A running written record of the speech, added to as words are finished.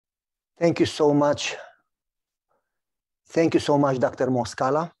Thank you so much. Thank you so much, Dr.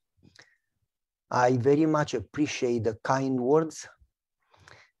 Moscala. I very much appreciate the kind words.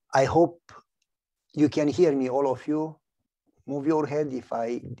 I hope you can hear me, all of you. Move your head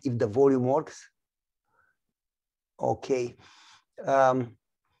if the volume works. Okay.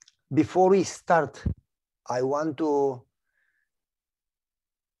 Before we start, I want to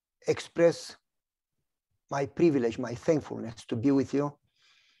express my privilege, my thankfulness to be with you.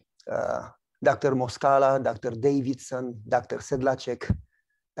 Dr. Moscala, Dr. Davidson, Dr. Sedlacek,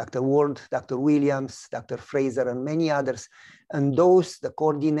 Dr. Ward, Dr. Williams, Dr. Fraser, and many others, and those, the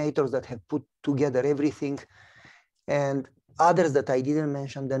coordinators that have put together everything, and others that I didn't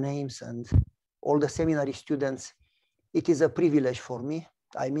mention the names, and all the seminary students. It is a privilege for me.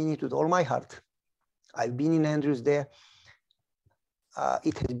 I mean it with all my heart. I've been in Andrews there.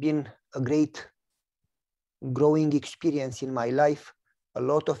 It has been a great growing experience in my life, a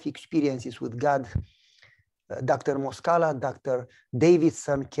lot of experiences with God. Dr. Moscala, Dr.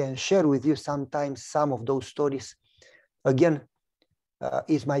 Davidson can share with you sometimes some of those stories. Again,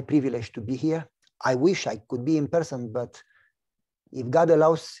 it's my privilege to be here. I wish I could be in person, but if God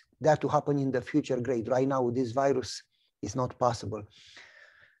allows that to happen in the future, great. Right now, with this virus, it's not possible.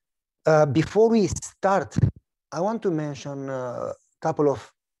 Before we start, I want to mention a couple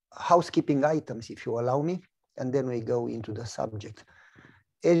of housekeeping items, if you allow me, and then we go into the subject.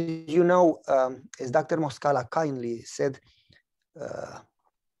 As you know, as Dr. Moscala kindly said,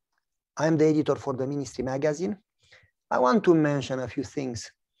 I'm the editor for the Ministry Magazine. I want to mention a few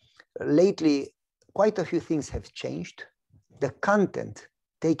things. Lately, quite a few things have changed. The content,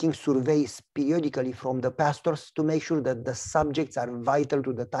 taking surveys periodically from the pastors to make sure that the subjects are vital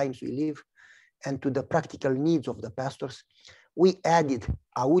to the times we live and to the practical needs of the pastors. We added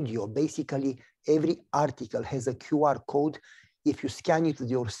audio. Basically, every article has a QR code. If you scan it with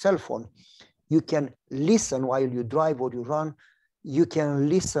your cell phone, you can listen while you drive or you run. You can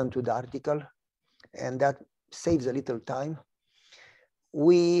listen to the article, and that saves a little time.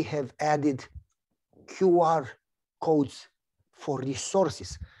 We have added QR codes for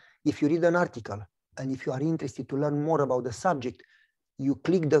resources. If you read an article and if you are interested to learn more about the subject, you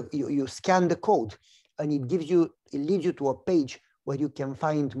click you scan the code, and it leads you to a page where you can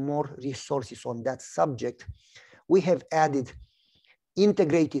find more resources on that subject. We have added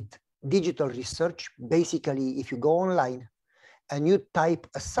integrated digital research. Basically, if you go online and you type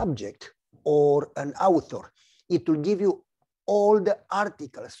a subject or an author, it will give you all the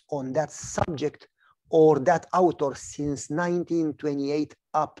articles on that subject or that author since 1928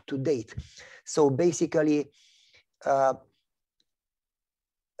 up to date. So basically,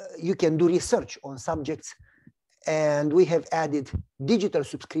 you can do research on subjects, and we have added digital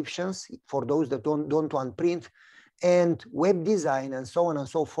subscriptions for those that don't want print, and web design, and so on and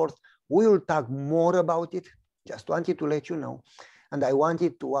so forth. We will talk more about it. Just wanted to let you know. And I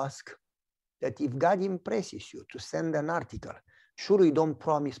wanted to ask that if God impresses you to send an article, sure, we don't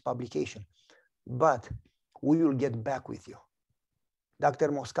promise publication, but we will get back with you.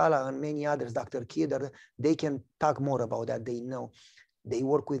 Dr. Moscala and many others, Dr. Kidder, they can talk more about that. They know. They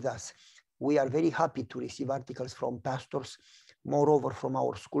work with us. We are very happy to receive articles from pastors, moreover from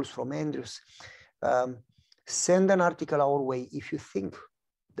our schools, from Andrews. Send an article our way if you think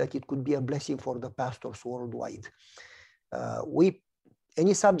that it could be a blessing for the pastors worldwide.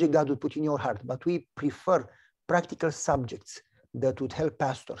 Any subject God would put in your heart, but we prefer practical subjects that would help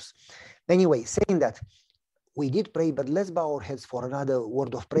pastors. Anyway, saying that, we did pray, but let's bow our heads for another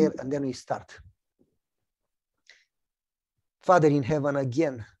word of prayer, and then we start. Father in heaven,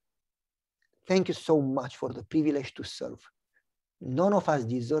 again, thank you so much for the privilege to serve. None of us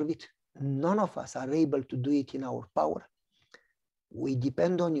deserve it. None of us are able to do it in our power. We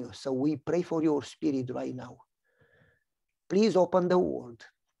depend on you, so we pray for your Spirit right now. Please open the word.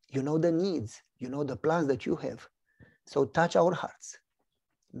 You know the needs. You know the plans that you have. So touch our hearts.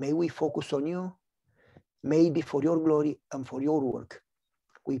 May we focus on you. May it be for your glory and for your work.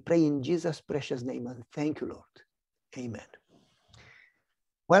 We pray in Jesus' precious name, and thank you, Lord. Amen.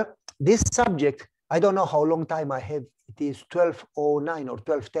 Well, this subject, I don't know how long time I have. It is 12:09 or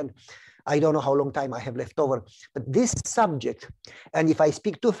 12:10. I don't know how long time I have left over. But this subject, and if I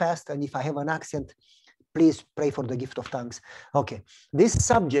speak too fast and if I have an accent, please pray for the gift of tongues. Okay, this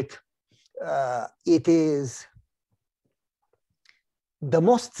subject, it is the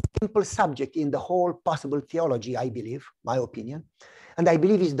most simple subject in the whole possible theology, I believe, my opinion. And I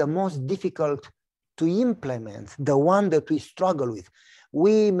believe is the most difficult to implement, the one that we struggle with.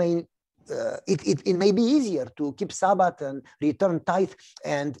 We may it may be easier to keep Sabbath and return tithe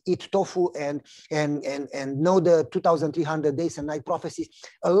and eat tofu and know the 2,300 days and night prophecies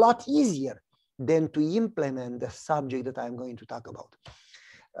a lot easier than to implement the subject that I'm going to talk about.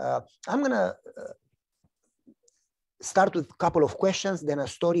 I'm going to start with a couple of questions, then a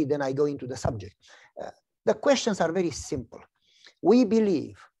story, then I go into the subject. The questions are very simple. We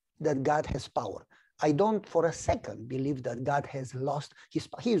believe that God has power. I don't for a second believe that God has lost his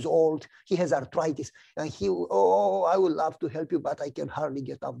power. He is old, he has arthritis, and I would love to help you, but I can hardly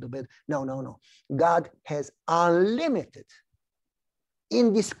get off the bed. No, no, no. God has unlimited,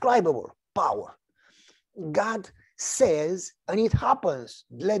 indescribable power. God says, and it happens,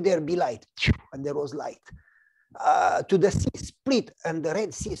 let there be light, and there was light. To the sea split, and the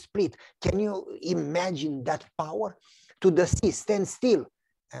Red Sea split. Can you imagine that power? To the sea, stand still,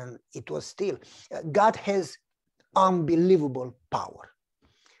 and it was still. God has unbelievable power.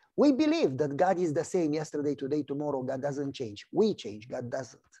 We believe that God is the same yesterday, today, tomorrow. God doesn't change. We change, God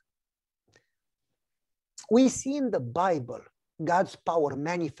doesn't. We see in the Bible God's power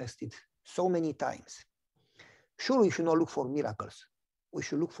manifested so many times. Sure, we should not look for miracles. We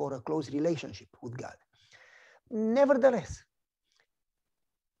should look for a close relationship with God. Nevertheless,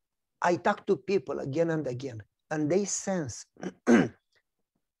 I talk to people again and again, and they sense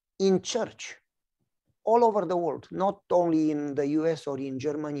in church all over the world, not only in the US or in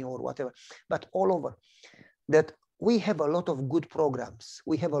Germany or whatever, but all over, that we have a lot of good programs.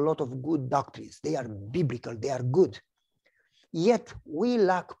 We have a lot of good doctrines. They are biblical, they are good. Yet we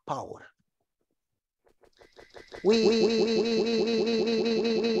lack power.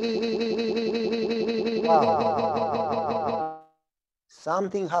 Wow.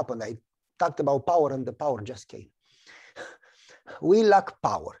 Something happened. I talked about power and the power just came. We lack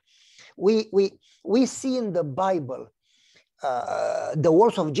power. We see in the Bible the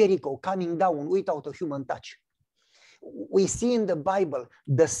walls of Jericho coming down without a human touch. We see in the Bible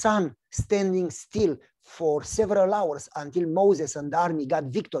the sun standing still for several hours until Moses and the army got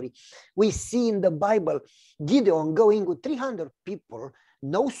victory. We see in the Bible Gideon going with 300 people,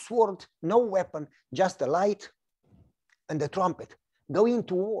 no sword, no weapon, just a light and a trumpet, going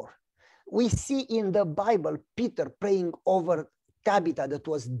to war. We see in the Bible Peter praying over Tabitha that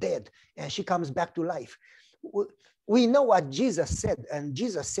was dead, and she comes back to life. We know what Jesus said, and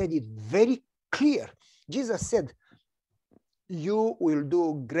Jesus said it very clear. Jesus said, you will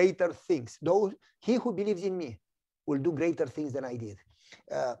do greater things. Though he who believes in me will do greater things than I did.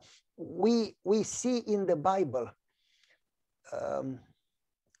 We see in the Bible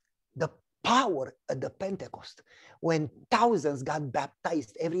the power at the Pentecost, when thousands got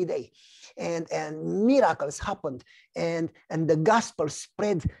baptized every day, and miracles happened, and the gospel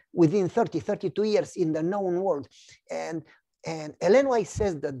spread within 32 years in the known world. And Ellen White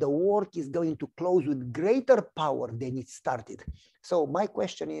says that the work is going to close with greater power than it started. So my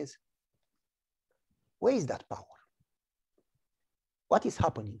question is, where is that power? What is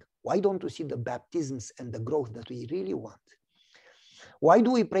happening? Why don't we see the baptisms and the growth that we really want? Why do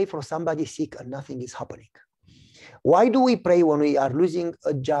we pray for somebody sick and nothing is happening? Why do we pray when we are losing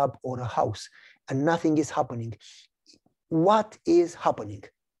a job or a house and nothing is happening? What is happening?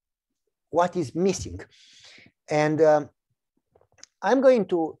 What is missing? And I'm going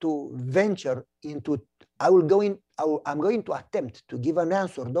to venture into, I'm going to attempt to give an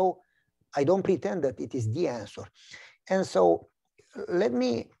answer, though I don't pretend that it is the answer. And so let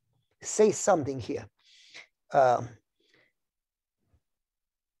me say something here.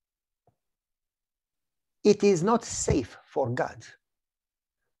 It is not safe for God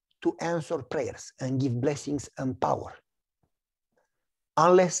to answer prayers and give blessings and power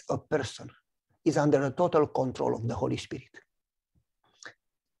unless a person is under the total control of the Holy Spirit.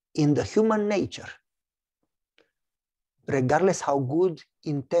 In the human nature, regardless how good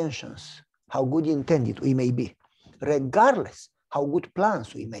intentions, how good intended we may be, regardless how good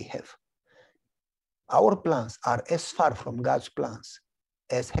plans we may have, our plans are as far from God's plans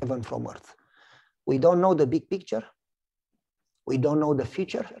as heaven from earth. We don't know the big picture. We don't know the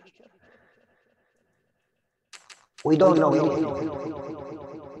future. We don't know anything.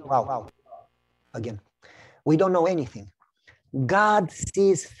 Wow. Again, we don't know anything. God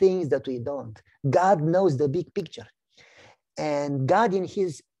sees things that we don't. God knows the big picture. And God, in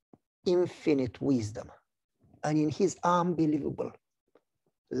his infinite wisdom and in his unbelievable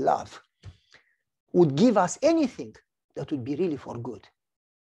love, would give us anything that would be really for good.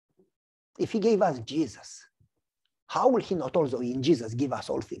 If he gave us Jesus, how will he not also in Jesus give us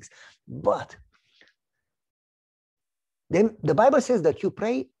all things? But then the Bible says that you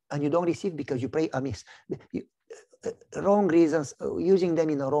pray and you don't receive because you pray amiss. wrong reasons, using them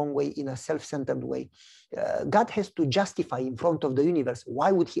in a wrong way, in a self-centered way. God has to justify in front of the universe.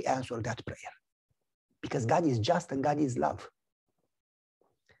 Why would he answer that prayer? Because God is just and God is love.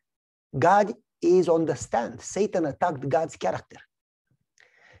 God is on the stand. Satan attacked God's character.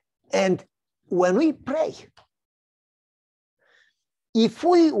 And when we pray, if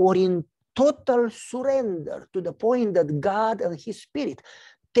we were in total surrender to the point that God and his Spirit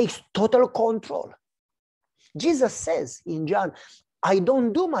takes total control. Jesus says in John, I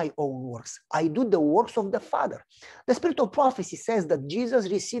don't do my own works. I do the works of the Father. The Spirit of prophecy says that Jesus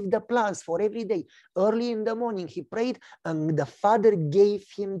received the plans for every day. Early in the morning, he prayed and the Father gave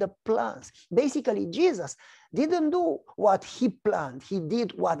him the plans. Basically, Jesus didn't do what he planned. He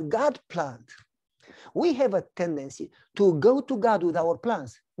did what God planned. We have a tendency to go to God with our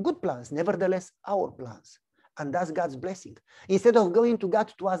plans, good plans, nevertheless, our plans. And that's God's blessing. Instead of going to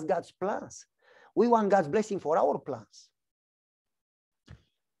God to ask God's plans, we want God's blessing for our plans.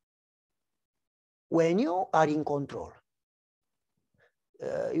 When you are in control,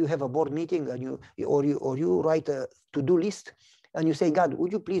 you have a board meeting and you write a to-do list and you say, God,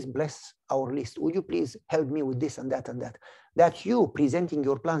 would you please bless our list? Would you please help me with this and that and that? That's you presenting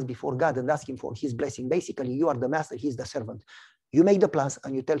your plans before God and asking for his blessing. Basically, you are the master, he's the servant. You make the plans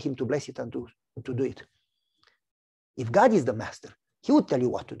and you tell him to bless it and to do it. If God is the master, he would tell you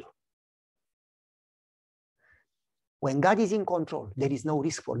what to do. When God is in control, there is no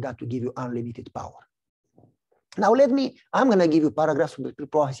risk for God to give you unlimited power. Now I'm going to give you paragraphs from the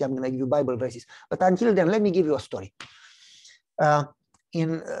prophecy, I'm going to give you Bible verses, but until then, let me give you a story.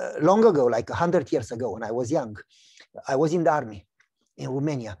 Long ago, like 100 years ago, when I was young, I was in the army in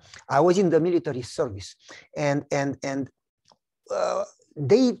Romania. I was in the military service, and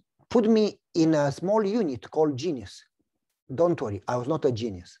they put me in a small unit called Genius. Don't worry, I was not a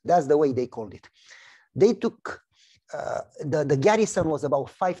genius. That's the way they called it. They took, the garrison was about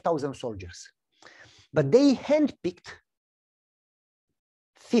 5,000 soldiers, but they handpicked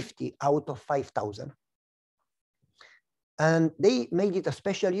 50 out of 5,000. And they made it a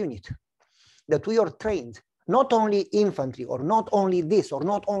special unit that we are trained, not only infantry or not only this or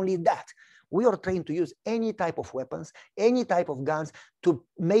not only that. We are trained to use any type of weapons, any type of guns, to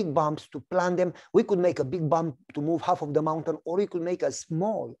make bombs, to plant them. We could make a big bomb to move half of the mountain, or we could make a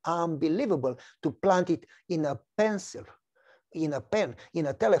small, unbelievable, to plant it in a pencil, in a pen, in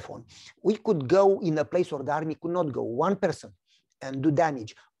a telephone. We could go in a place where the army could not go, one person, and do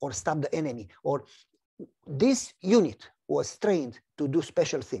damage or stop the enemy. Or this unit was trained to do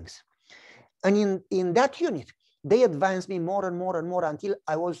special things. And in that unit, they advanced me more and more and more until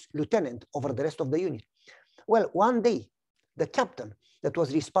I was lieutenant over the rest of the unit. Well, one day, the captain that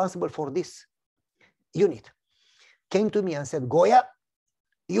was responsible for this unit came to me and said, Goya,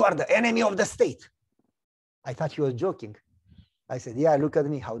 you are the enemy of the state. I thought he was joking. I said, yeah, look at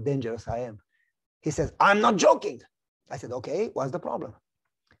me, how dangerous I am. He says, I'm not joking. I said, okay, what's the problem?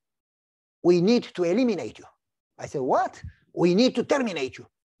 We need to eliminate you. I said, what? We need to terminate you.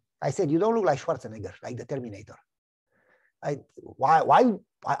 I said, you don't look like Schwarzenegger, like the Terminator. Why,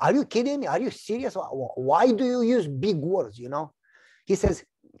 are you kidding me? Are you serious? Why do you use big words, you know? He says,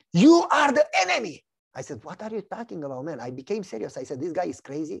 you are the enemy. I said, what are you talking about, man? I became serious. I said, this guy is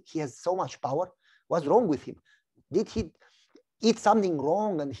crazy. He has so much power. What's wrong with him? Did he eat something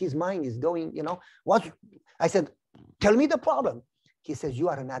wrong and his mind is going, you know? I said, tell me the problem. He says, you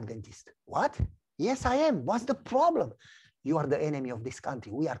are an Adventist. What? Yes, I am. What's the problem? You are the enemy of this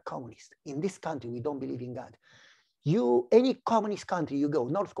country. We are communists. In this country, we don't believe in God. Any communist country you go,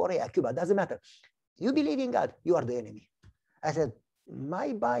 North Korea, Cuba, doesn't matter. You believe in God, you are the enemy. I said,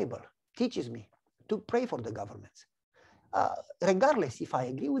 my Bible teaches me to pray for the governments. Regardless if I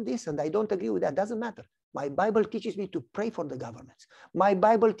agree with this and I don't agree with that, doesn't matter. My Bible teaches me to pray for the governments. My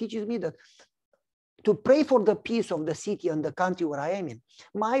Bible teaches me that to pray for the peace of the city and the country where I am in.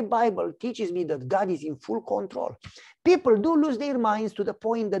 My Bible teaches me that God is in full control. People do lose their minds to the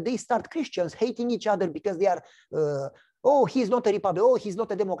point that they start Christians hating each other because they are, oh, he's not a Republican, oh, he's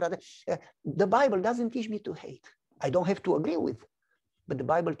not a Democrat. The Bible doesn't teach me to hate. I don't have to agree with, but the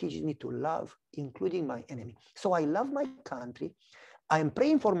Bible teaches me to love, including my enemy. So I love my country. I am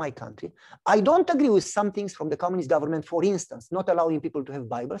praying for my country. I don't agree with some things from the communist government, for instance, not allowing people to have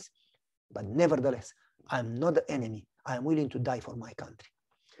Bibles. But nevertheless, I'm not the enemy. I am willing to die for my country.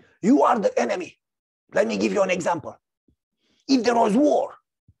 You are the enemy. Let me give you an example. If there was war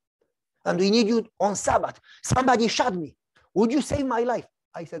and we need you on Sabbath, somebody shot me, would you save my life?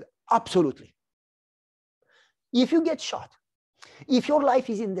 I said, absolutely. If you get shot, if your life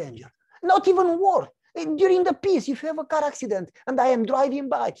is in danger, not even war, During the peace, if you have a car accident and I am driving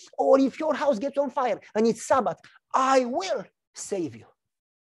by, or if your house gets on fire and it's Sabbath, I will save you.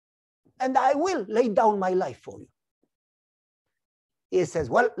 And I will lay down my life for you. He says,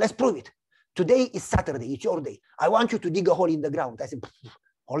 well, let's prove it. Today is Saturday, it's your day. I want you to dig a hole in the ground. I said,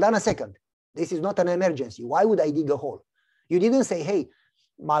 hold on a second. This is not an emergency. Why would I dig a hole? You didn't say, hey,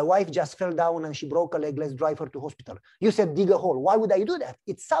 my wife just fell down and she broke a leg, let's drive her to hospital. You said dig a hole. Why would I do that?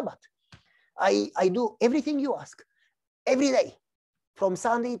 It's Sabbath. I do everything you ask, every day, from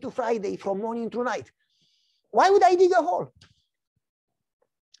Sunday to Friday, from morning to night. Why would I dig a hole?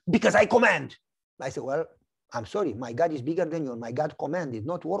 Because I command. I said, well, I'm sorry, my God is bigger than you. My God commanded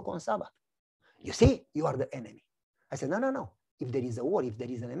not work on Sabbath. You see, you are the enemy. I said, no. If there is a war, if there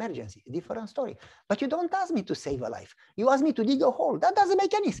is an emergency, a different story. But you don't ask me to save a life. You ask me to dig a hole. That doesn't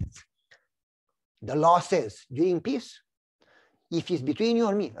make any sense. The law says, during peace, if it's between you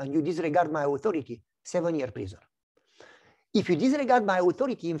and me and you disregard my authority, 7-year prison. If you disregard my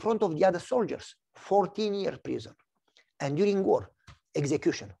authority in front of the other soldiers, 14-year prison. And during war,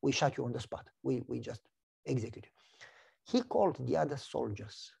 execution. We shot you on the spot. We just executed. He called the other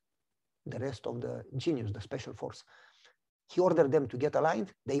soldiers, the rest of the genius, the special force. He ordered them to get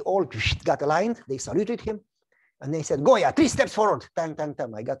aligned. They all got aligned. They saluted him. And they said, Goya, 3 steps forward. Tang.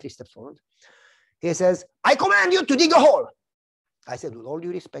 I got 3 steps forward. He says, I command you to dig a hole. I said, with all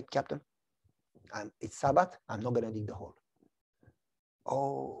due respect, Captain, it's Sabbath. I'm not going to dig the hole.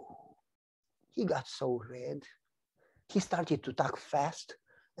 Oh, he got so red. He started to talk fast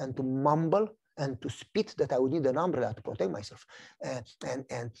and to mumble and to spit that I would need an umbrella to protect myself.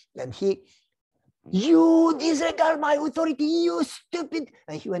 And he, you disregard my authority, you stupid.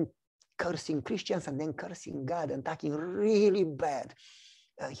 And he went cursing Christians and then cursing God and talking really bad.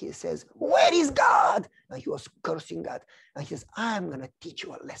 And he says, where is God? And he was cursing God. And he says, I'm going to teach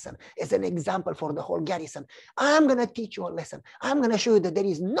you a lesson as an example for the whole garrison. I'm going to teach you a lesson. I'm going to show you that there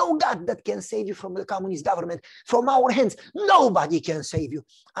is no God that can save you from the communist government. From our hands, nobody can save you.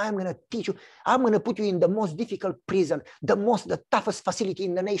 I'm going to teach you. I'm going to put you in the most difficult prison, the toughest facility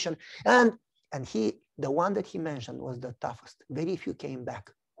in the nation. And the one that he mentioned was the toughest. Very few came back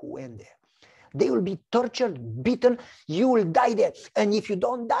who went there. They will be tortured, beaten. You will die there. And if you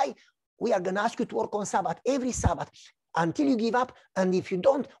don't die, we are going to ask you to work on Sabbath, every Sabbath, until you give up. And if you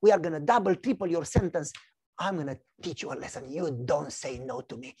don't, we are going to double, triple your sentence. I'm going to teach you a lesson. You don't say no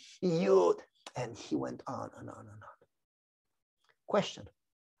to me. And he went on and on and on. Question.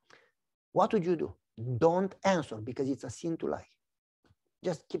 What would you do? Don't answer because it's a sin to lie.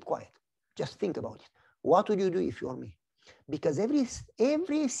 Just keep quiet. Just think about it. What would you do if you're me? Because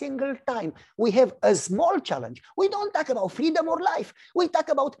every single time we have a small challenge, we don't talk about freedom or life. We talk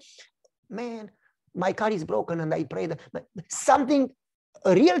about, man, my car is broken and I pray that something,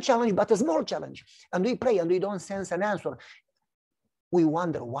 a real challenge, but a small challenge. And we pray and we don't sense an answer. We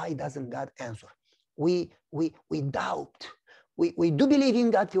wonder, why doesn't God answer? We doubt. We do believe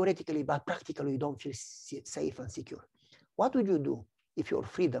in God theoretically, but practically we don't feel safe and secure. What would you do if your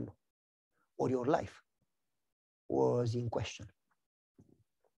freedom or your life was in question?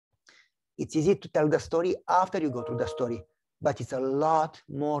 It's easy to tell the story after you go through the story, but it's a lot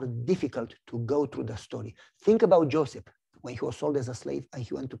more difficult to go through the story. Think about Joseph when he was sold as a slave and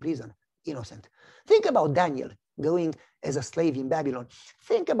he went to prison, innocent. Think about Daniel going as a slave in Babylon.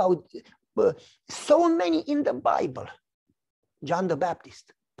 Think about so many in the Bible. John the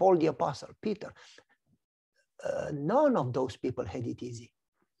Baptist, Paul the Apostle, Peter. None of those people had it easy.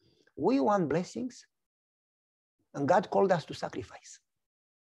 We want blessings. And God called us to sacrifice.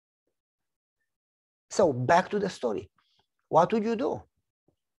 So back to the story. What would you do?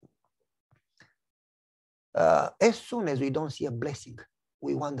 As soon as we don't see a blessing,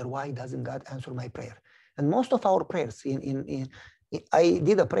 we wonder, why doesn't God answer my prayer? And most of our prayers, I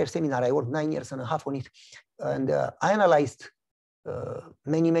did a prayer seminar. I worked 9.5 years on it. And I analyzed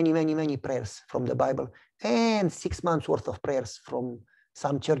many prayers from the Bible and 6 months worth of prayers from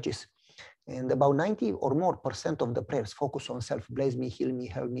some churches. And about 90% or more of the prayers focus on self. Bless me, heal me,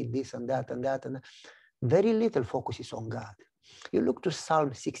 help me, this and that and that. And very little focuses on God. You look to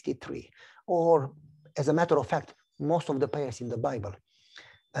Psalm 63, or as a matter of fact, most of the prayers in the Bible,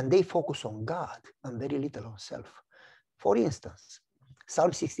 and they focus on God and very little on self. For instance,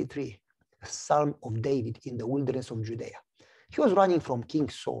 Psalm 63, a Psalm of David in the wilderness of Judea. He was running from King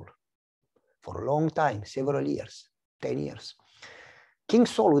Saul for a long time, several years, 10 years. King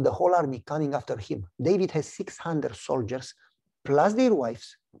Saul with the whole army coming after him. David has 600 soldiers, plus their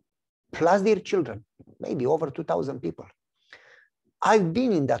wives, plus their children, maybe over 2,000 people. I've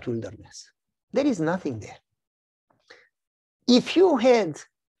been in that wilderness. There is nothing there. If you had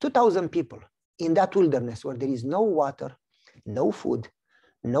 2,000 people in that wilderness where there is no water, no food,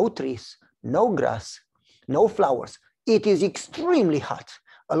 no trees, no grass, no flowers. It is extremely hot.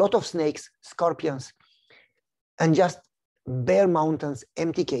 A lot of snakes, scorpions, and just bare mountains,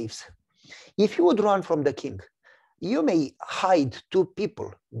 empty caves. If you would run from the king, you may hide 2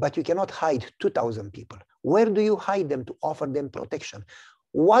 people, but you cannot hide 2,000 people. Where do you hide them to offer them protection?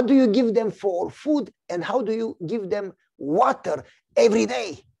 What do you give them for food, and how do you give them water every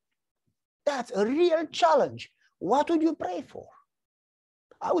day? That's a real challenge. What would you pray for?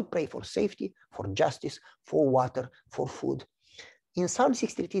 I would pray for safety, for justice, for water, for food. In Psalm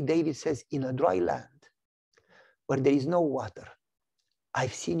 63, David says, in a dry land where there is no water,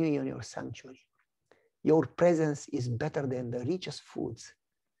 I've seen you in your sanctuary. Your presence is better than the richest foods.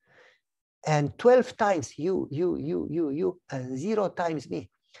 And 12 times you, and 0 times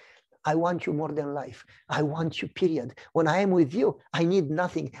me. I want you more than life. I want you, period. When I am with you, I need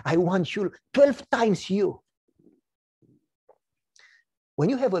nothing. I want you 12 times you. When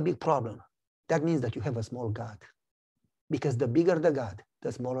you have a big problem, that means that you have a small God. Because the bigger the God,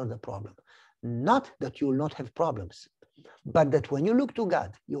 the smaller the problem. Not that you will not have problems, but that when you look to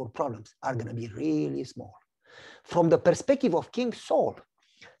God, your problems are going to be really small. From the perspective of King Saul,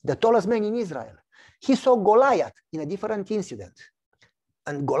 the tallest man in Israel, he saw Goliath in a different incident.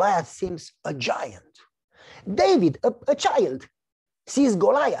 And Goliath seems a giant. David, a child, sees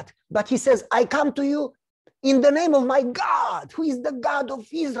Goliath, but he says, I come to you in the name of my God, who is the God of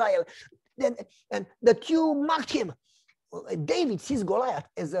Israel, and that you mocked him. David sees Goliath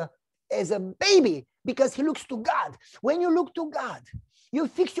as a baby because he looks to God. When you look to God, you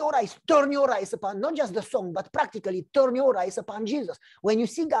fix your eyes, turn your eyes upon not just the song, but practically turn your eyes upon Jesus. When you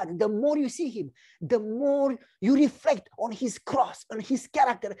see God, the more you see him, the more you reflect on his cross, on his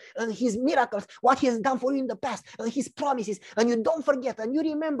character, and his miracles, what he has done for you in the past, and his promises, and you don't forget, and you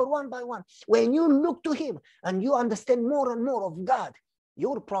remember one by one. When you look to him and you understand more and more of God,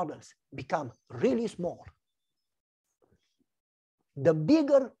 your problems become really small. The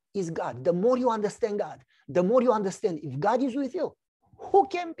bigger is God, the more you understand God, the more you understand if God is with you, who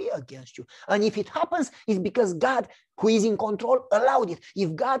can be against you? And if it happens, it's because God, who is in control, allowed it.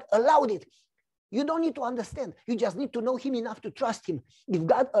 If God allowed it, you don't need to understand. You just need to know him enough to trust him. If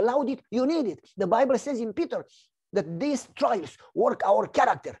God allowed it, you need it. The Bible says in Peter that these trials work our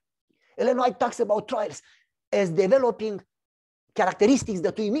character. Ellen White talks about trials as developing characteristics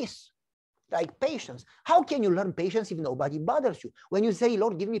that we miss, like patience. How can you learn patience if nobody bothers you? When you say,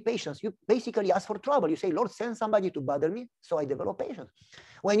 Lord, give me patience, you basically ask for trouble. You say, Lord, send somebody to bother me, so I develop patience.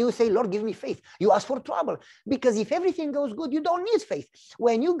 When you say, Lord, give me faith, you ask for trouble. Because if everything goes good, you don't need faith.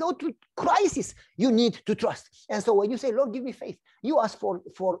 When you go through crisis, you need to trust. And so when you say, Lord, give me faith, you ask for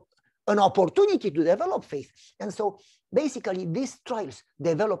an opportunity to develop faith. And so basically these trials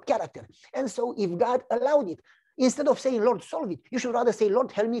develop character. And so if God allowed it, instead of saying, Lord, solve it, you should rather say,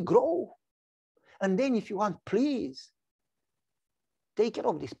 Lord, help me grow. And then if you want, please take care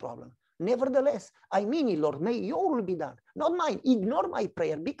of this problem. Nevertheless, I mean it, Lord, may your will be done, not mine. Ignore my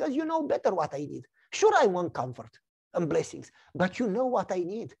prayer because you know better what I need. Sure, I want comfort and blessings, but you know what I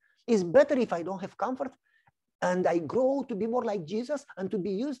need. It's better if I don't have comfort and I grow to be more like Jesus and to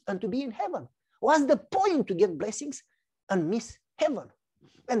be used and to be in heaven. What's the point to get blessings and miss heaven?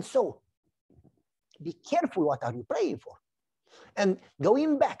 And so be careful what are you praying for. And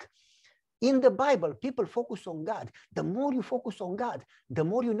going back, in the Bible, people focus on God. The more you focus on God, the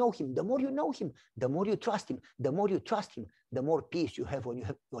more you know him. The more you know him, the more you trust him. The more you trust him, the more peace you have when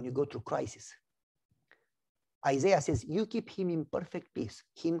you go through crisis. Isaiah says, you keep him in perfect peace,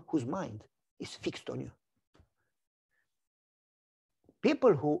 him whose mind is fixed on you.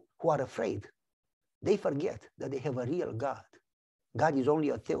 People who are afraid, they forget that they have a real God. God is only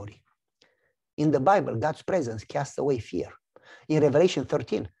a theory. In the Bible, God's presence casts away fear. In Revelation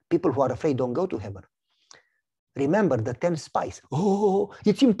 13, people who are afraid don't go to heaven. Remember the 10 spies. Oh,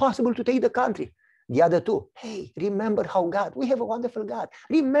 it's impossible to take the country. The other 2, hey, remember how God, we have a wonderful God.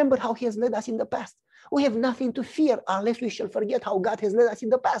 Remember how he has led us in the past. We have nothing to fear unless we shall forget how God has led us in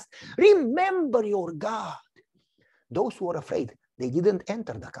the past. Remember your God. Those who are afraid, they didn't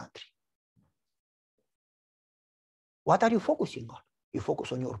enter the country. What are you focusing on? You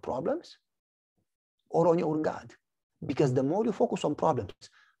focus on your problems or on your God? Because the more you focus on problems,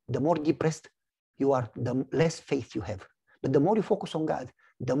 the more depressed you are, the less faith you have. But the more you focus on God,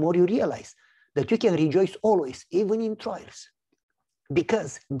 the more you realize that you can rejoice always, even in trials.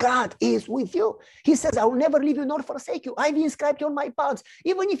 Because God is with you. He says, I will never leave you nor forsake you. I've inscribed you on my paths.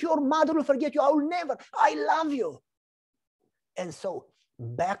 Even if your mother will forget you, I will never. I love you. And so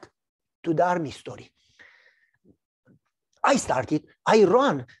back to the army story. I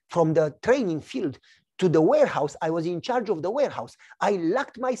ran from the training field to the warehouse. I was in charge of the warehouse. I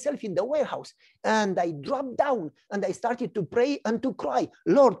locked myself in the warehouse and I dropped down and I started to pray and to cry.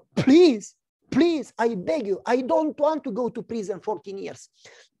 Lord, please, please, I beg you, I don't want to go to prison 14 years.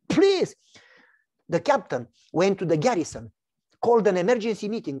 Please. The captain went to the garrison, called an emergency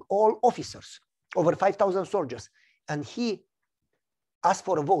meeting, all officers, over 5,000 soldiers, and he asked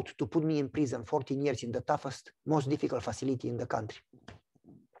for a vote to put me in prison 14 years in the toughest, most difficult facility in the country.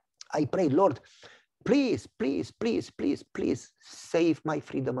 I prayed, Lord, please, please, please, please, please save my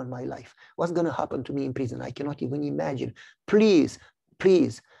freedom and my life. What's going to happen to me in prison? I cannot even imagine. Please,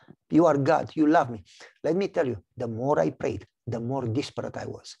 please, you are God, you love me. Let me tell you, the more I prayed, the more desperate I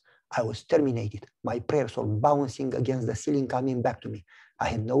was. I was terminated. My prayers were bouncing against the ceiling, coming back to me. I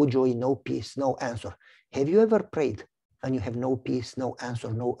had no joy, no peace, no answer. Have you ever prayed and you have no peace, no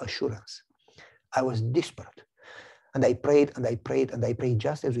answer, no assurance? I was desperate. And I prayed and I prayed and I prayed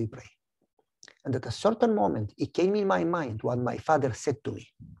just as we pray. And at a certain moment, it came in my mind what my father said to me.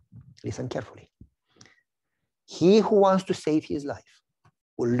 Listen carefully. He who wants to save his life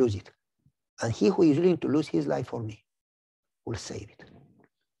will lose it. And he who is willing to lose his life for me will save it.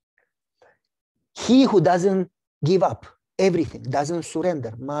 He who doesn't give up everything, doesn't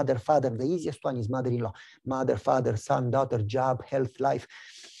surrender, mother, father, the easiest one is mother-in-law, mother, father, son, daughter, job, health, life.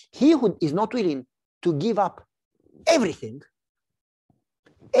 He who is not willing to give up everything,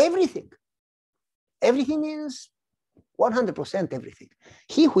 everything is 100% everything.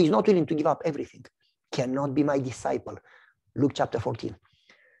 He who is not willing to give up everything cannot be my disciple. Luke chapter 14.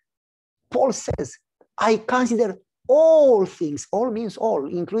 Paul says, I consider all things, all means all,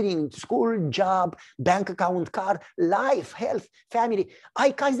 including school, job, bank account, car, life, health, family.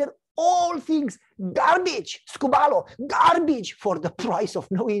 I consider all things garbage, skubalo, garbage for the price of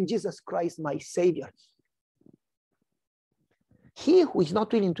knowing Jesus Christ, my Savior. He who is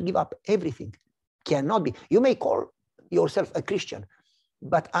not willing to give up everything cannot be. You may call yourself a Christian,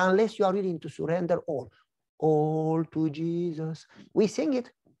 but unless you are willing to surrender all to Jesus, we sing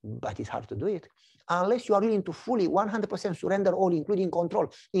it, but it's hard to do it. Unless you are willing to fully 100% surrender all, including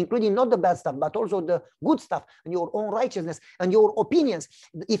control, including not the bad stuff, but also the good stuff and your own righteousness and your opinions.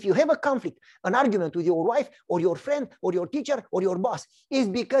 If you have a conflict, an argument with your wife or your friend or your teacher or your boss, it's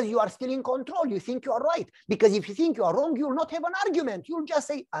because you are still in control. You think you are right. Because if you think you are wrong, you will not have an argument. You'll just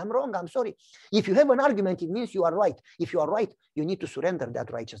say, I'm wrong, I'm sorry. If you have an argument, it means you are right. If you are right, you need to surrender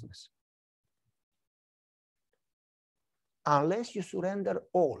that righteousness. Unless you surrender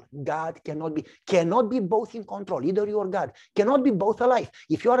all, God cannot be both in control. Either you or God cannot be both alive.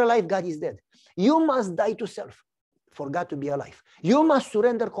 If you are alive, God is dead. You must die to self for God to be alive. You must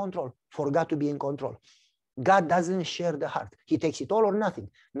surrender control for God to be in control. God doesn't share the heart. He takes it all or nothing.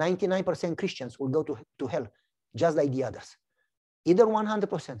 99% Christians will go to hell, just like the others. Either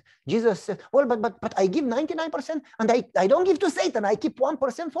 100%. Jesus said, well, but I give 99% and I don't give to Satan. I keep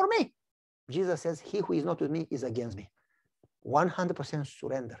 1% for me. Jesus says, he who is not with me is against me. 100%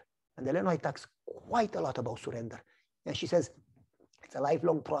 surrender. And Ellen White talks quite a lot about surrender. And she says, it's a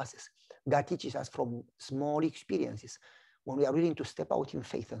lifelong process. God teaches us from small experiences. When we are willing to step out in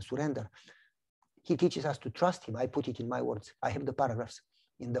faith and surrender, he teaches us to trust him. I put it in my words. I have the paragraphs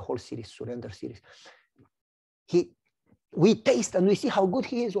in the whole series, surrender series. We taste and we see how good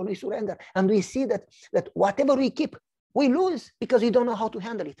he is when we surrender. And we see that whatever we keep, we lose because we don't know how to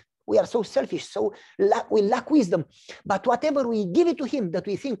handle it. We are so selfish, we lack wisdom. But whatever we give it to him that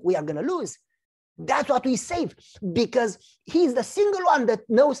we think we are going to lose, that's what we save, because he is the single one that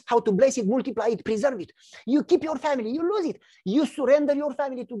knows how to bless it, multiply it, preserve it. You keep your family, you lose it. You surrender your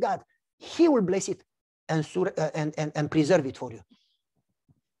family to God. He will bless it and preserve it for you.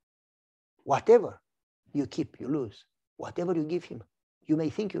 Whatever you keep, you lose. Whatever you give him, you may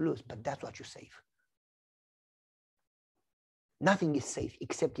think you lose, but that's what you save. Nothing is safe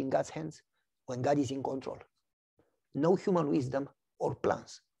except in God's hands when God is in control. No human wisdom or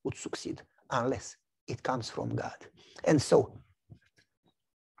plans would succeed unless it comes from God. And so,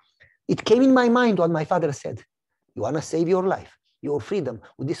 it came in my mind what my father said. You want to save your life, your freedom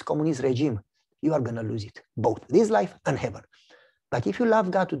with this communist regime, you are going to lose it, both this life and heaven. But if you love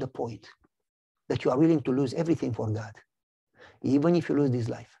God to the point that you are willing to lose everything for God, even if you lose this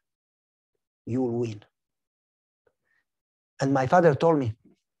life, you will win. And my father told me,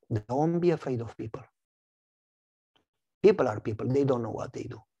 don't be afraid of people. People are people. They don't know what they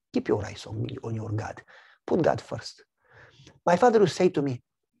do. Keep your eyes on your God. Put God first. My father would say to me,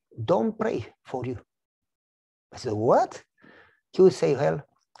 don't pray for you. I said, what? He would say, well,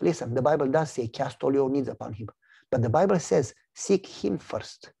 listen, the Bible does say, cast all your needs upon him. But the Bible says, seek him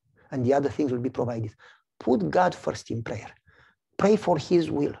first, and the other things will be provided. Put God first in prayer. Pray for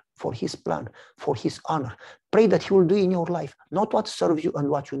his will, for his plan, for his honor. Pray that he will do in your life, not what serves you and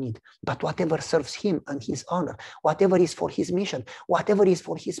what you need, but whatever serves him and his honor, whatever is for his mission, whatever is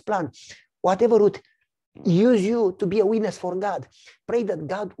for his plan, whatever would use you to be a witness for God. Pray that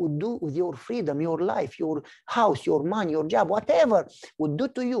God would do with your freedom, your life, your house, your money, your job, whatever would do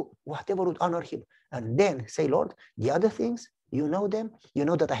to you, whatever would honor him. And then say, Lord, the other things, you know them. You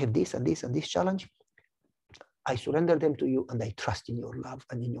know that I have this and this and this challenge. I surrender them to you and I trust in your love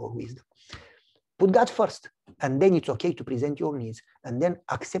and in your wisdom. Put God first, and then it's okay to present your needs, and then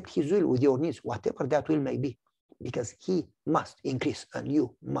accept his will with your needs, whatever that will may be, because he must increase and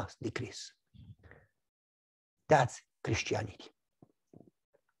you must decrease. That's Christianity.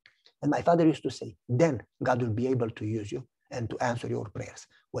 And my father used to say, then God will be able to use you and to answer your prayers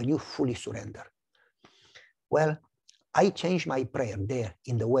when you fully surrender. Well, I changed my prayer there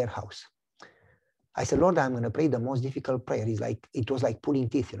in the warehouse. I said, Lord, I'm going to pray the most difficult prayer. It was like pulling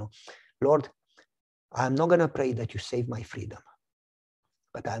teeth, you know. Lord, I'm not going to pray that you save my freedom,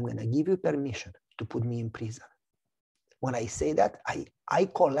 but I'm going to give you permission to put me in prison. When I say that, I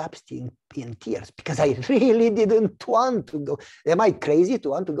collapsed in tears because I really didn't want to go. Am I crazy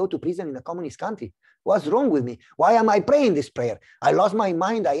to want to go to prison in a communist country? What's wrong with me? Why am I praying this prayer? I lost my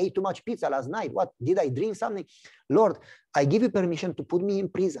mind. I ate too much pizza last night. What? Did I drink something? Lord, I give you permission to put me in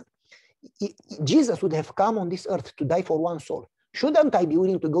prison. Jesus would have come on this earth to die for one soul. Shouldn't I be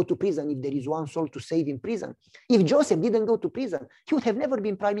willing to go to prison if there is one soul to save in prison? If Joseph didn't go to prison, he would have never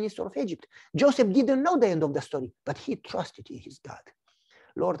been prime minister of Egypt. Joseph didn't know the end of the story, but he trusted in his God.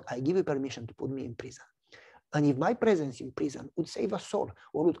 Lord, I give you permission to put me in prison. And if my presence in prison would save a soul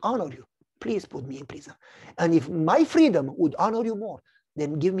or would honor you, please put me in prison. And if my freedom would honor you more,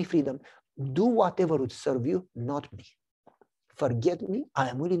 then give me freedom. Do whatever would serve you, not me. Forget me. I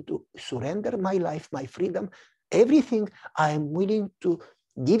am willing to surrender my life, my freedom, everything. I am willing to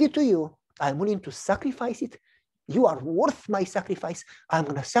give it to you. I am willing to sacrifice it. You are worth my sacrifice. I'm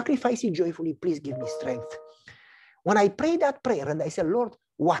going to sacrifice it joyfully. Please give me strength. When I pray that prayer and I say, Lord,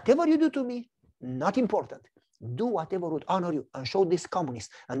 whatever you do to me, not important. Do whatever would honor you and show these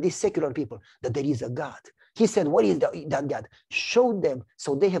communists and these secular people that there is a God. He said, what is that God? Show them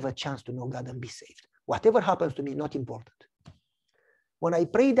so they have a chance to know God and be saved. Whatever happens to me, not important. When I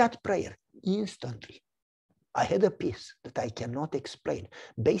prayed that prayer, instantly, I had a peace that I cannot explain.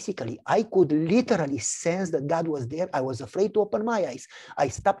 Basically, I could literally sense that God was there. I was afraid to open my eyes. I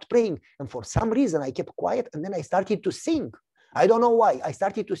stopped praying. And for some reason, I kept quiet. And then I started to sing. I don't know why. I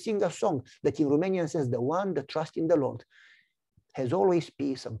started to sing a song that in Romanian says, the one that trusts in the Lord has always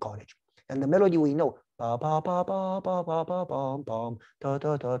peace and courage. And the melody we know, the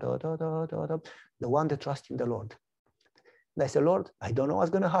one that trusts in the Lord. And I said, Lord, I don't know what's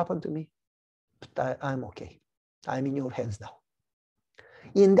going to happen to me, but I'm okay. I'm in your hands now.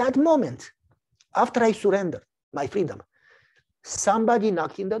 In that moment, after I surrendered my freedom, somebody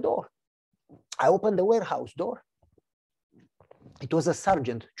knocked in the door. I opened the warehouse door. It was a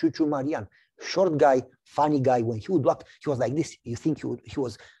sergeant, Chuchu Marian, short guy, funny guy. When he would walk, he was like this. You think he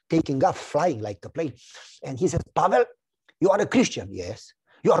was taking off, flying like a plane. And he says, Pavel, you are a Christian? Yes.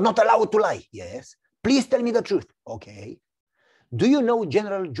 You are not allowed to lie? Yes. Please tell me the truth. Okay. Do you know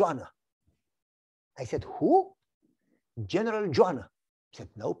General Joanna? I said, who? General Joanna. He said,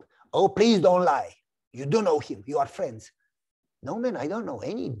 nope. Oh, please don't lie. You do know him. You are friends. No, man, I don't know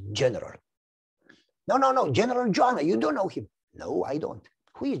any general. No. General Joanna, you do know him. No, I don't.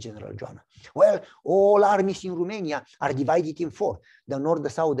 Who is General Joanna? Well, all armies in Romania are divided in four, the north, the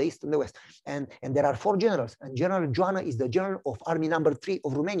south, the east, and the west. And there are four generals. And General Joanna is the general of Army number 3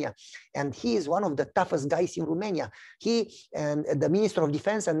 of Romania. And he is one of the toughest guys in Romania. He and the Minister of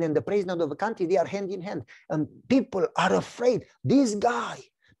Defense and then the president of the country, they are hand in hand. And people are afraid. This guy,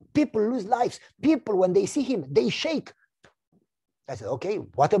 people lose lives. People, when they see him, they shake. I said, okay,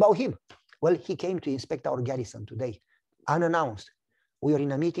 what about him? Well, he came to inspect our garrison today, unannounced. We were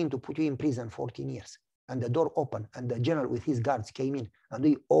in a meeting to put you in prison 14 years. And the door opened and the general with his guards came in and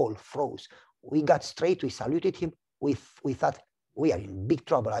we all froze. We got straight, we saluted him. We thought we are in big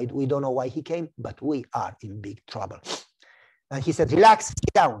trouble. We don't know why he came, but we are in big trouble. And he said, relax,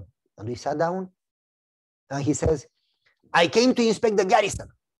 sit down. And we sat down and he says, I came to inspect the garrison.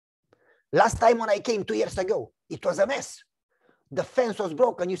 Last time when I came 2 years ago, it was a mess. The fence was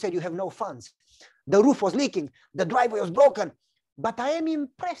broken. You said you have no funds. The roof was leaking. The driveway was broken. But I am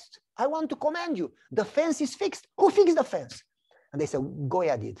impressed. I want to commend you. The fence is fixed. Who fixed the fence? And they said,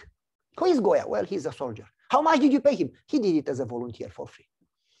 Goya did. Who is Goya? Well, he's a soldier. How much did you pay him? He did it as a volunteer for free.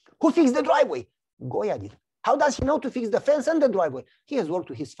 Who fixed the driveway? Goya did. How does he know to fix the fence and the driveway? He has worked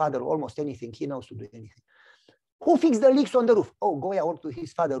with his father almost anything. He knows to do anything. Who fixed the leaks on the roof? Oh, Goya worked with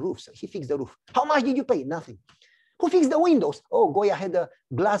his father's roof. So he fixed the roof. How much did you pay? Nothing. Who fixed the windows? Oh, Goya had a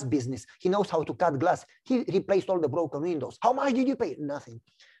glass business. He knows how to cut glass. He replaced all the broken windows. How much did you pay? Nothing.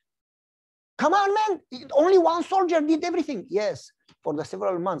 Come on, man. Only one soldier did everything. Yes. For the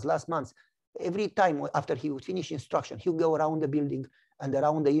several months, last months, every time after he would finish instruction, he would go around the building and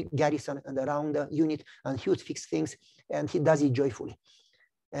around the garrison and around the unit, and he would fix things, and he does it joyfully.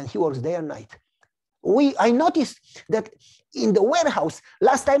 And he works day and night. I noticed that in the warehouse,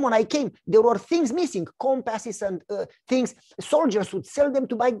 last time when I came, there were things missing, compasses and things. Soldiers would sell them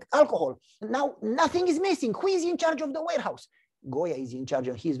to buy alcohol. Now nothing is missing. Who is in charge of the warehouse? Goya is in charge,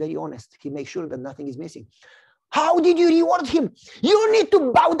 and he's very honest. He makes sure that nothing is missing. How did you reward him? You need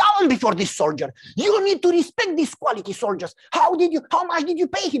to bow down before this soldier. You need to respect these quality soldiers. How much did you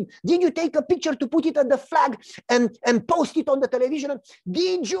pay him? Did you take a picture to put it at the flag and post it on the television?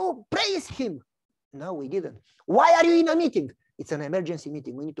 Did you praise him? No, we didn't. Why are you in a meeting? It's an emergency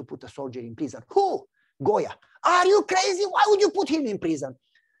meeting. We need to put a soldier in prison. Who? Goya. Are you crazy? Why would you put him in prison?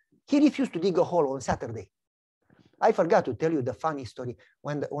 He refused to dig a hole on Saturday. I forgot to tell you the funny story.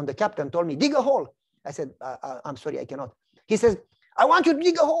 When the captain told me, dig a hole, I said, I'm sorry, I cannot. He says, I want you to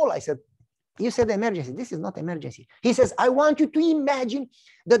dig a hole. I said, you said emergency. This is not emergency. He says, I want you to imagine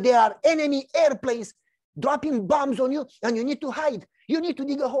that there are enemy airplanes dropping bombs on you and you need to hide. You need to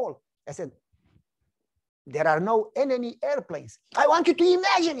dig a hole. I said, there are no enemy airplanes. I want you to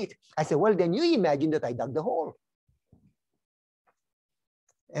imagine it. I said, well, then you imagine that I dug the hole.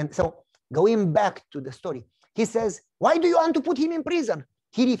 And so going back to the story, he says, why do you want to put him in prison?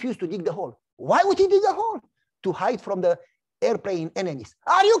 He refused to dig the hole. Why would he dig a hole? To hide from the airplane enemies.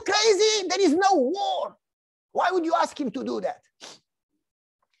 Are you crazy? There is no war. Why would you ask him to do that?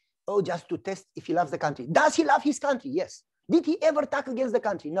 Oh, just to test if he loves the country. Does he love his country? Yes. Did he ever talk against the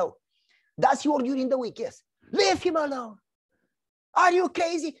country? No. Does he work during the week? Yes. Leave him alone. Are you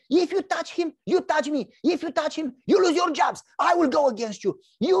crazy? If you touch him, you touch me. If you touch him, you lose your jobs. I will go against you.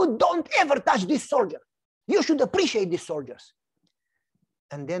 You don't ever touch this soldier. You should appreciate these soldiers.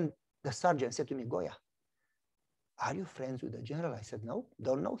 And then the sergeant said to me, Goya, are you friends with the general? I said, no,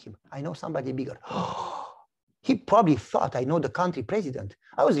 don't know him. I know somebody bigger. He probably thought I know the country president.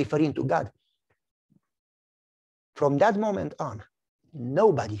 I was referring to God. From that moment on,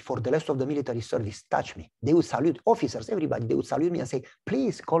 nobody for the rest of the military service touched me. They would salute officers, everybody. They would salute me and say,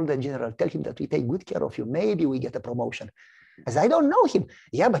 please call the general, tell him that we take good care of you. Maybe we get a promotion. I said, I don't know him.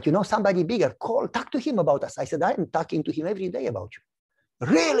 Yeah, but you know somebody bigger. Talk to him about us. I said, I'm talking to him every day about you.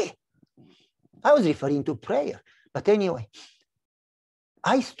 Really? I was referring to prayer. But anyway,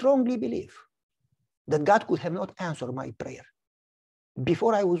 I strongly believe that God could have not answered my prayer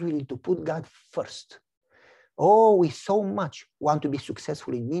before I was willing to put God first. Oh, we so much want to be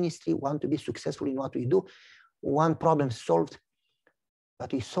successful in ministry, want to be successful in what we do, want problems solved,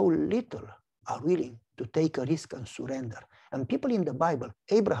 but we so little are willing to take a risk and surrender. And people in the Bible,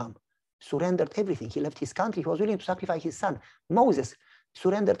 Abraham surrendered everything. He left his country. He was willing to sacrifice his son. Moses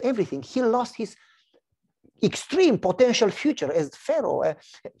surrendered everything. He lost his extreme potential future as Pharaoh.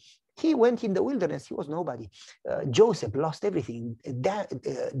 He went in the wilderness. He was nobody. Joseph lost everything.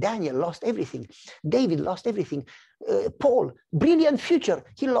 Daniel lost everything. David lost everything. Paul, brilliant future.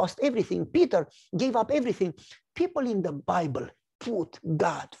 He lost everything. Peter gave up everything. People in the Bible put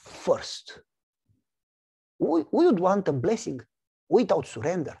God first. We would want a blessing without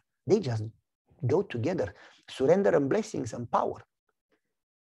surrender. They just go together. Surrender and blessings and power.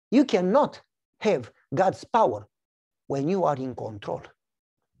 You cannot have God's power when you are in control.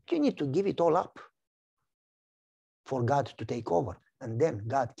 You need to give it all up for God to take over, and then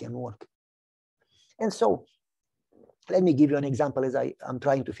God can work. And so, let me give you an example as I'm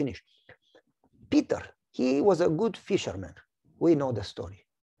trying to finish. Peter, he was a good fisherman. We know the story.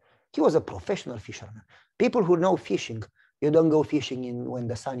 He was a professional fisherman. People who know fishing, you don't go fishing when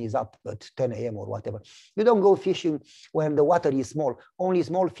the sun is up at 10 a.m. or whatever. You don't go fishing when the water is small. Only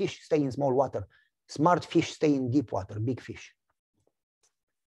small fish stay in small water. Smart fish stay in deep water, big fish.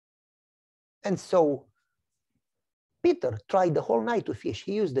 And so Peter tried the whole night to fish.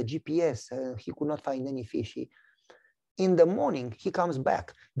 He used the GPS. He could not find any fish. In the morning, he comes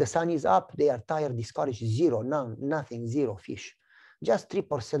back. The sun is up. They are tired, discouraged. Zero, none, nothing, zero fish. Just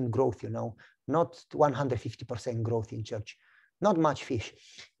 3% growth, you know, not 150% growth in church. Not much fish.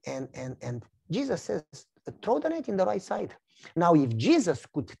 And Jesus says, throw the net in the right side. Now, if Jesus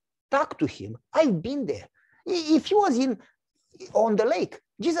could talk to him, I've been there. If he was on the lake,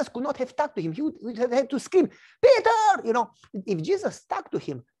 Jesus could not have talked to him. He would have had to scream, Peter! You know, if Jesus talked to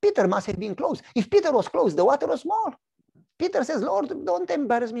him, Peter must have been close. If Peter was close, the water was small. Peter says, Lord, don't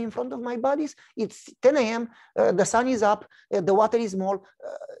embarrass me in front of my buddies. It's 10 a.m. The sun is up. The water is small.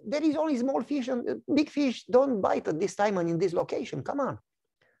 There is only small fish and big fish don't bite at this time and in this location. Come on.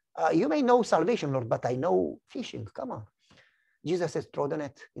 You may know salvation, Lord, but I know fishing. Come on. Jesus says, throw the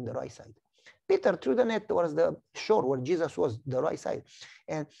net in the right side. Peter threw the net towards the shore where Jesus was, the right side.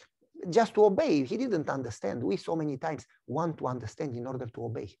 And just to obey, he didn't understand. We so many times want to understand in order to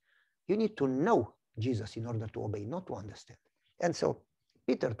obey. You need to know Jesus in order to obey, not to understand. And so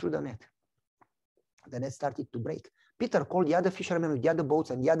Peter threw the net. The net started to break. Peter called the other fishermen with the other boats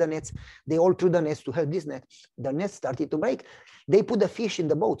and the other nets. They all threw the nets to help this net. The net started to break. They put the fish in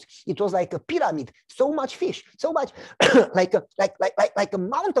the boats. It was like a pyramid. So much fish, so much like a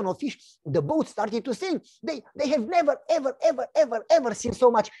mountain of fish. The boats started to sink. They have never, ever seen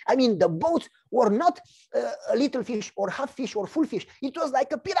so much. I mean, the boats were not a little fish or half fish or full fish. It was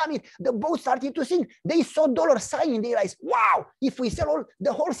like a pyramid. The boats started to sink. They saw dollar sign in their eyes. Wow, if we sell all,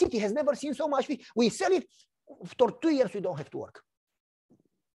 the whole city has never seen so much fish. We sell it. For 2 years, we don't have to work.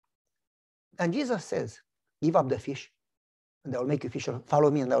 And Jesus says, give up the fish and I will make you fisher. Follow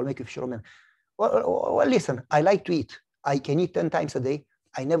me and I will make you fisherman. Well, listen, I like to eat. I can eat 10 times a day.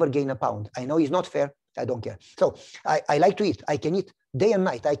 I never gain a pound. I know it's not fair. I don't care. So I like to eat. I can eat day and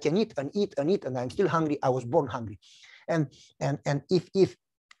night. I can eat and eat and eat and I'm still hungry. I was born hungry. And if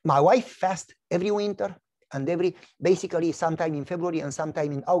my wife fasts every winter and basically sometime in February and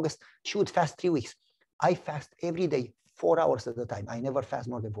sometime in August, she would fast 3 weeks. I fast every day, 4 hours at a time. I never fast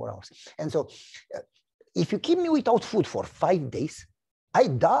more than 4 hours. And so if you keep me without food for 5 days, I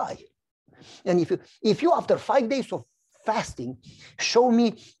die. And if you after 5 days of fasting, show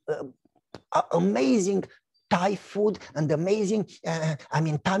me amazing Thai food and amazing,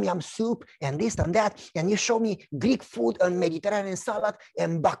 tom yum soup and this and that, and you show me Greek food and Mediterranean salad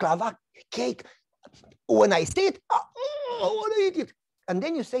and baklava cake, when I say it, I want to eat it. And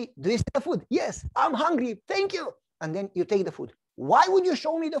then you say, do you see the food? Yes, I'm hungry. Thank you. And then you take the food. Why would you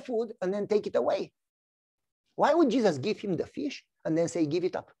show me the food and then take it away? Why would Jesus give him the fish and then say, give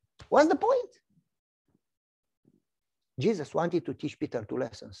it up? What's the point? Jesus wanted to teach Peter 2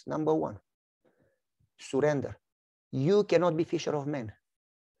 lessons. Number 1, surrender. You cannot be fisher of men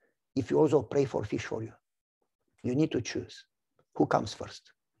if you also pray for fish for you. You need to choose who comes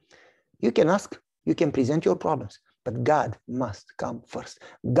first. You can ask, you can present your problems, but God must come first.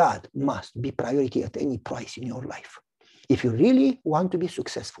 God must be priority at any price in your life. If you really want to be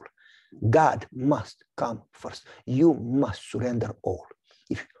successful, God must come first. You must surrender all.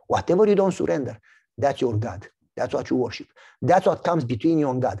 If whatever you don't surrender, that's your God. That's what you worship. That's what comes between you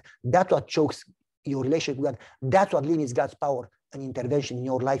and God. That's what chokes your relationship with God. That's what limits God's power and intervention in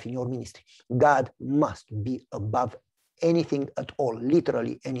your life, in your ministry. God must be above anything at all,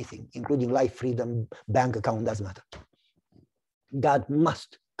 literally anything, including life, freedom, bank account, doesn't matter. God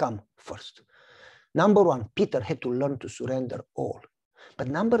must come first. Number 1, Peter had to learn to surrender all. But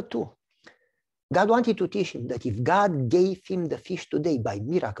number 2, God wanted to teach him that if God gave him the fish today by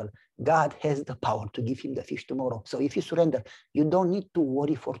miracle, God has the power to give him the fish tomorrow. So if you surrender, you don't need to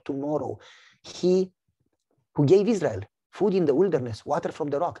worry for tomorrow. He who gave Israel food in the wilderness, water from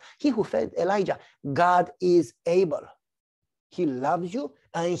the rock, he who fed Elijah, God is able. He loves you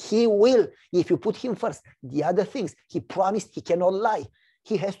and he will, if you put him first. The other things, he promised, he cannot lie.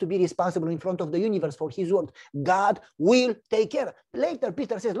 He has to be responsible in front of the universe for his word. God will take care. Later,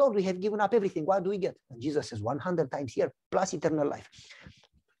 Peter says, Lord, we have given up everything. What do we get? And Jesus says, 100 times here, plus eternal life.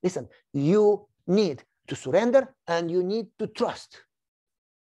 Listen, you need to surrender and you need to trust.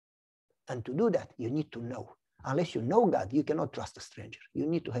 And to do that, you need to know. Unless you know God, you cannot trust a stranger. You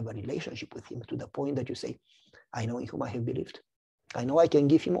need to have a relationship with him to the point that you say, I know in whom I have believed. I know I can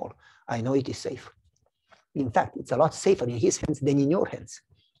give him all. I know it is safe. In fact, it's a lot safer in his hands than in your hands.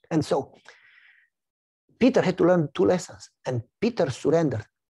 And so Peter had to learn 2 lessons, and Peter surrendered.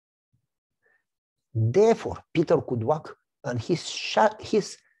 Therefore, Peter could walk, and his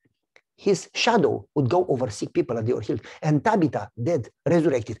shadow would go over sick people and they were healed. And Tabitha, dead,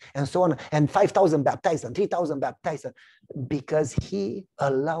 resurrected, and so on. And 5,000 baptized and 3,000 baptized, because he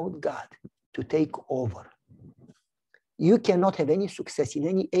allowed God to take over. You cannot have any success in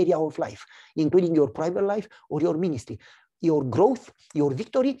any area of life, including your private life or your ministry, your growth, your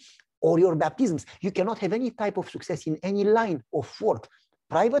victory, or your baptisms. You cannot have any type of success in any line of work,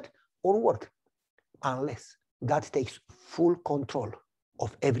 private or work, unless God takes full control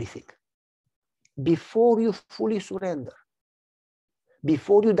of everything. Before you fully surrender,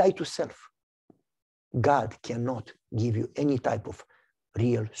 before you die to self, God cannot give you any type of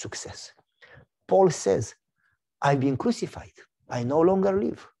real success. Paul says, I've been crucified. I no longer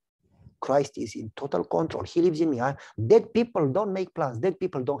live. Christ is in total control. He lives in me. Dead people don't make plans. Dead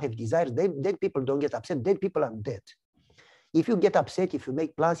people don't have desires. Dead people don't get upset. Dead people are dead. If you get upset, if you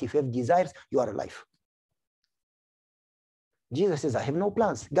make plans, if you have desires, you are alive. Jesus says, I have no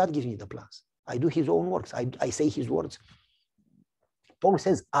plans. God gives me the plans. I do his own works. I say his words. Paul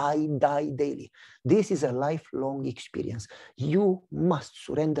says, I die daily. This is a lifelong experience. You must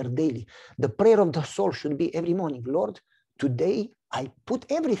surrender daily. The prayer of the soul should be every morning, Lord, today I put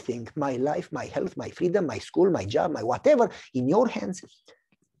everything, my life, my health, my freedom, my school, my job, my whatever, in your hands.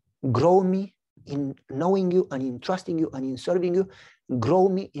 Grow me in knowing you and in trusting you and in serving you. Grow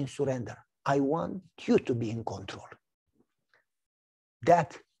me in surrender. I want you to be in control.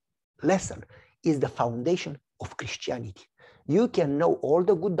 That lesson is the foundation of Christianity. You can know all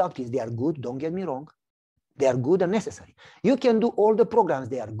the good doctrines. They are good, don't get me wrong. They are good and necessary. You can do all the programs.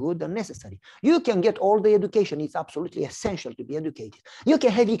 They are good and necessary. You can get all the education. It's absolutely essential to be educated. You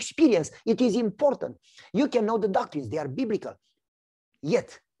can have experience. It is important. You can know the doctrines. They are biblical.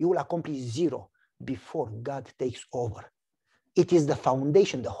 Yet, you will accomplish zero before God takes over. It is the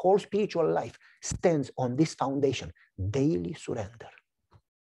foundation. The whole spiritual life stands on this foundation. Daily surrender.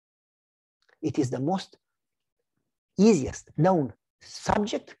 It is the most easiest known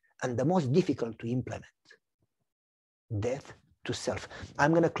subject and the most difficult to implement. Death to self.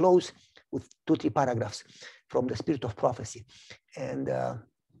 I'm going to close with 2-3 paragraphs from the Spirit of Prophecy. And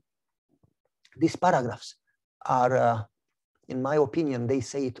these paragraphs are, in my opinion, they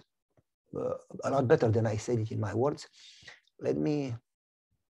say it a lot better than I said it in my words. Let me,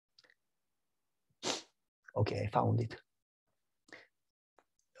 okay, I found it.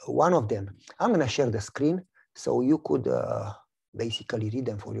 One of them, I'm going to share the screen so you could basically read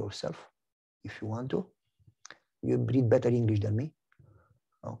them for yourself if you want to. You read better English than me.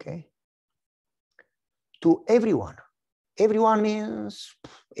 Okay. To everyone. Everyone means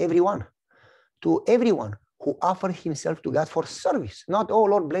everyone. To everyone who offers himself to God for service. Not, oh,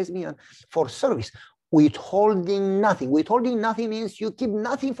 Lord, bless me, and for service. Withholding nothing. Withholding nothing means you keep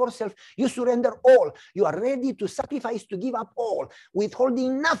nothing for self. You surrender all. You are ready to sacrifice, to give up all.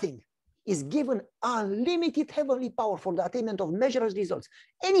 Withholding nothing is given unlimited heavenly power for the attainment of measureless results.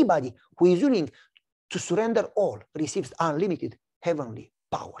 Anybody who is willing to surrender all receives unlimited heavenly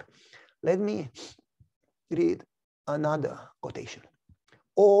power. Let me read another quotation.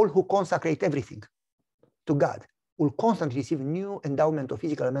 All who consecrate everything to God will constantly receive new endowment of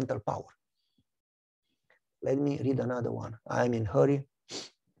physical and mental power. Let me read another one. I'm in a hurry.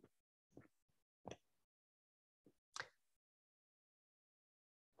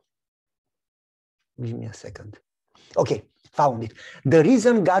 Give me a second. Okay, found it. The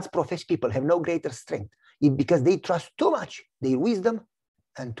reason God's professed people have no greater strength is because they trust too much their wisdom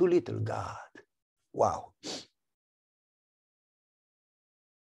and too little God. Wow.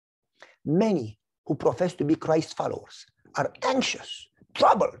 Many who profess to be Christ followers are anxious,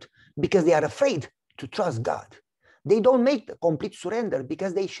 troubled, because they are afraid to trust God. They don't make the complete surrender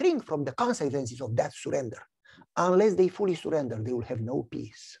because they shrink from the consequences of that surrender. Unless they fully surrender, they will have no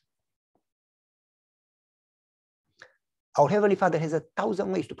peace. Our Heavenly Father has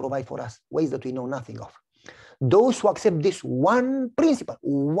 1,000 ways to provide for us, ways that we know nothing of. Those who accept this one principle,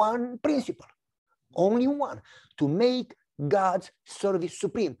 only one, to make God's service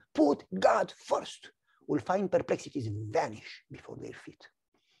supreme, put God first, will find perplexities vanish before their feet.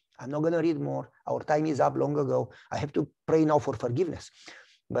 I'm not going to read more. Our time is up long ago. I have to pray now for forgiveness.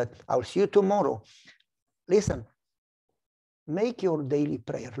 But I'll see you tomorrow. Listen, make your daily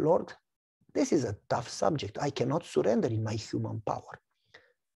prayer. Lord, this is a tough subject. I cannot surrender in my human power.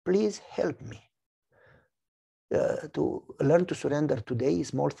 Please help me to learn to surrender today,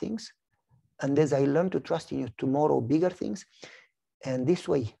 small things. And as I learn to trust in you tomorrow, bigger things. And this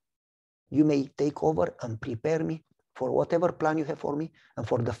way, you may take over and prepare me for whatever plan you have for me and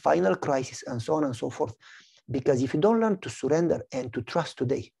for the final crisis and so on and so forth. Because if you don't learn to surrender and to trust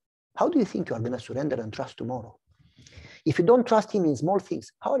today, how do you think you are going to surrender and trust tomorrow? If you don't trust him in small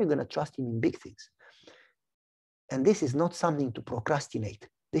things, how are you going to trust him in big things? And this is not something to procrastinate.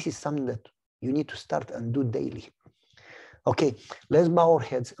 This is something that you need to start and do daily. Okay, let's bow our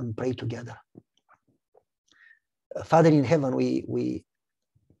heads and pray together. Father in heaven, we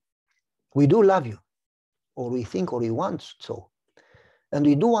do love you, or we think, or we want so. And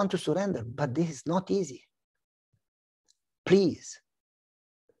we do want to surrender, but this is not easy. Please,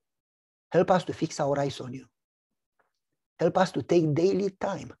 help us to fix our eyes on you. Help us to take daily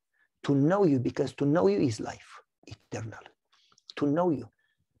time to know you, because to know you is life eternal. To know you,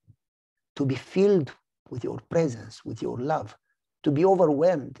 to be filled with your presence, with your love, to be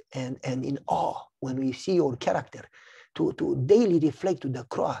overwhelmed and in awe when we see your character, to daily reflect to the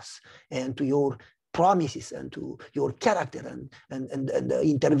cross and to your promises and to your character and the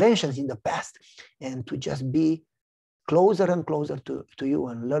interventions in the past, and to just be closer and closer to you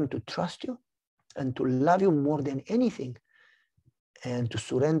and learn to trust you and to love you more than anything and to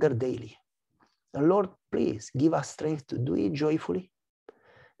surrender daily. And Lord, please give us strength to do it joyfully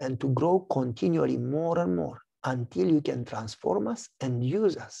and to grow continually more and more until you can transform us and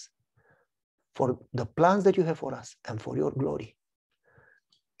use us for the plans that you have for us and for your glory.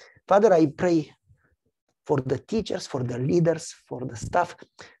 Father, I pray for the teachers, for the leaders, for the staff,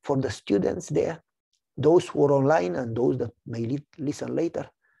 for the students there, those who are online and those that may listen later.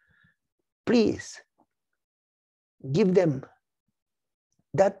 Please give them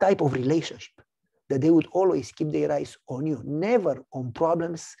that type of relationship that they would always keep their eyes on you, never on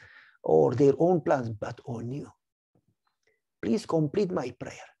problems or their own plans, but on you. Please complete my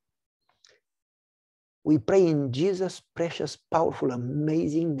prayer. We pray in Jesus' precious, powerful,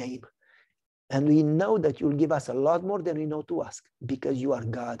 amazing name. And we know that you'll give us a lot more than we know to ask, because you are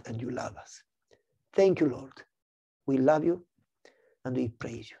God and you love us. Thank you, Lord. We love you and we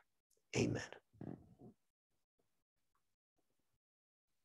praise you. Amen.